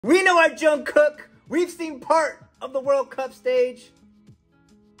We know our Jungkook. We've seen part of the World Cup stage.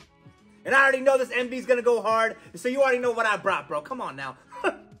 And I already know this MV is gonna go hard, so you already know what I brought, bro. Come on now.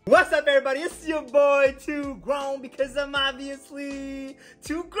 What's up, everybody? It's your boy, Too Grown, because I'm obviously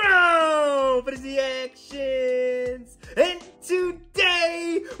too grown for the actions. And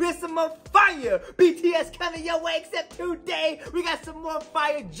today, we have some more fire BTS coming your way, except today, we got some more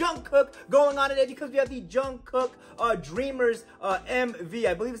fire Jungkook going on today because we have the Jungkook Dreamers MV.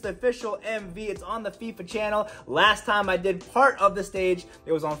 I believe it's the official MV. It's on the FIFA channel. Last time I did part of the stage,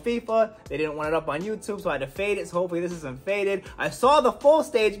 it was on FIFA. They didn't want it up on YouTube, so I had to fade it. So hopefully this isn't faded. I saw the full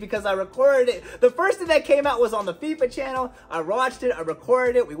stage because I recorded it. The first thing that came out was on the FIFA channel. I watched it, I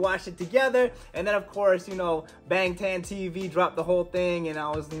recorded it, we watched it together, and then of course, you know, Bang Tan TV dropped the whole thing, and I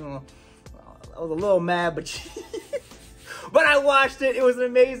was, you know, I was a little mad, but but I watched it. It was an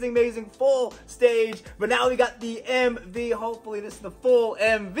amazing full stage. But now we got the MV. Hopefully this is the full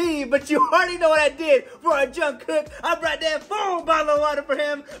MV. But you already know what I did for our Jungkook. I brought that full bottle of water for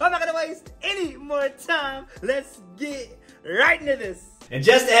him. I'm not gonna waste any more time. Let's get right into this. And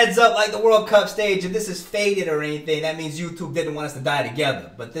just a heads up, like the World Cup stage, if this is faded or anything, that means YouTube didn't want us to die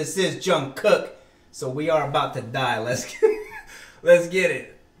together. But this is Jungkook, so we are about to die. Let's get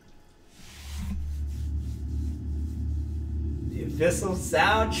it. The official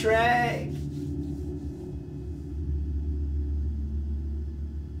soundtrack.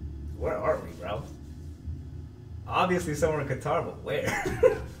 Where are we, bro? Obviously somewhere in Qatar, but where?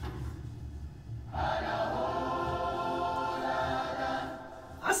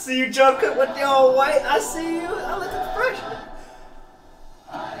 I see you, Jungkook, with the all white. I see you. I look fresh.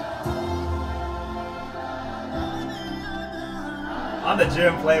 On the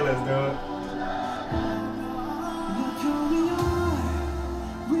gym playlist, dude.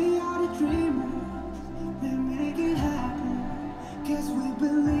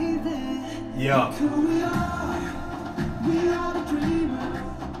 Yeah.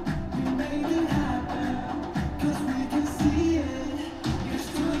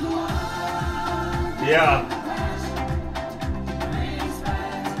 Yeah.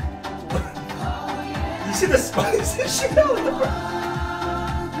 You see the spikes and shit out with the front?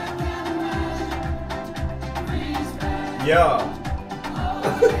 Yeah.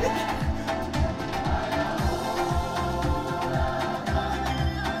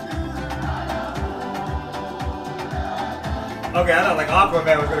 Okay, I thought like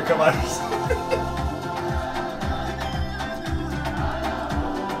Aquaman was gonna come out or something.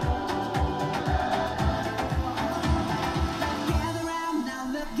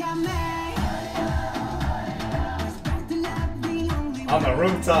 On the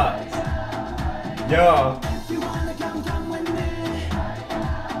rooftops. Yo.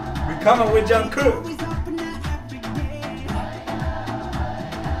 We coming with Jungkook.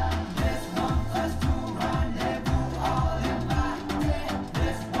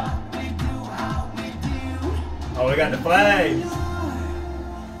 Oh, we got the flags.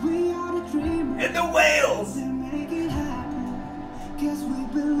 And the whales.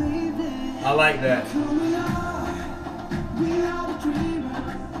 I like that.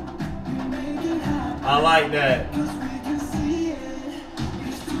 I like that.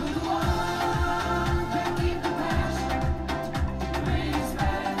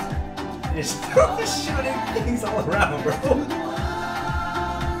 It's still shooting things all around, bro.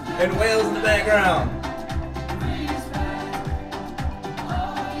 And whales in the background.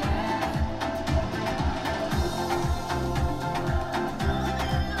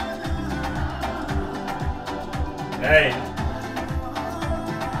 Hey.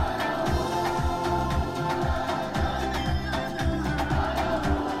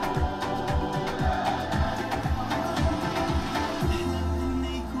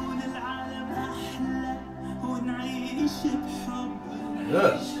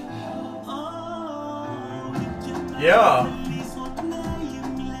 Ugh. Yeah.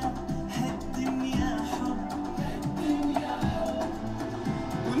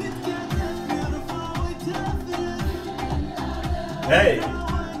 Hey.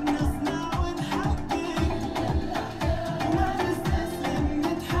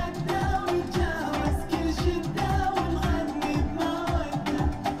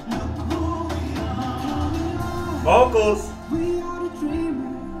 Vocals.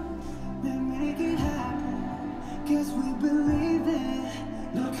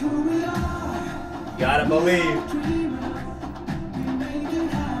 You gotta believe.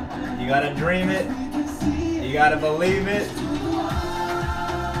 You gotta dream it. You gotta believe it.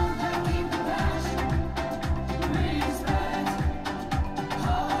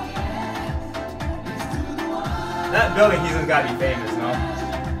 That building, he's just gotta be famous, no?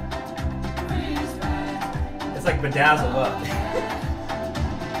 It's like bedazzled up.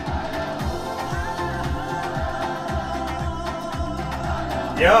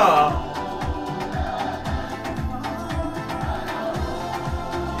 Yeah.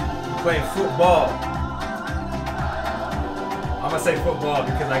 Playing football. I'm gonna say football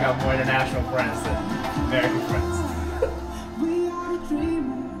because I got more international friends than American friends. We are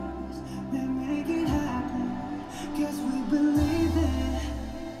dreamers that make it happen. Guess we believe it.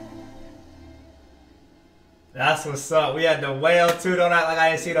 That's what's up. We had the whale too. Don't act like I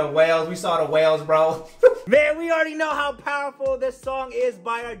didn't see the whales. We saw the whales, bro. Man, we already know how powerful this song is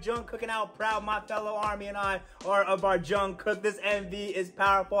by our Jung Kook, and how proud my fellow army and I are of our Jung Kook. This MV is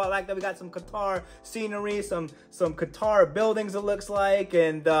powerful. I like that we got some Qatar scenery, some Qatar buildings it looks like,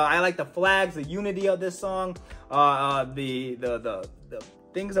 and I like the flags, the unity of this song, the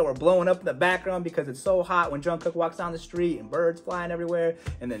things that were blowing up in the background because it's so hot when Jung Kook walks down the street and birds flying everywhere,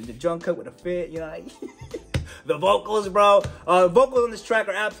 and then the Jung Kook with a fit, you know. Like the vocals, bro. Vocals on this track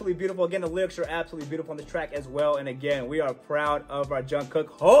are absolutely beautiful. Again, the lyrics are absolutely beautiful on this track as well. And again, we are proud of our Jung Kook.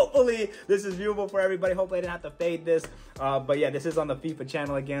 Hopefully, this is viewable for everybody. Hopefully, I didn't have to fade this. But yeah, this is on the FIFA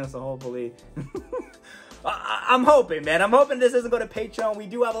channel again, so hopefully. I'm hoping, man. I'm hoping this doesn't go to Patreon. We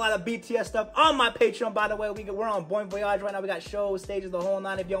do have a lot of BTS stuff on my Patreon, by the way. We're on Bon Voyage right now. We got shows, stages, the whole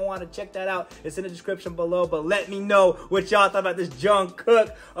nine. If y'all want to check that out, it's in the description below. But let me know what y'all thought about this Jung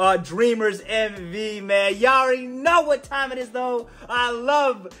Kook Dreamers MV, man. Y'all already know what time it is, though. I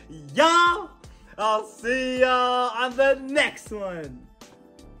love y'all. I'll see y'all on the next one.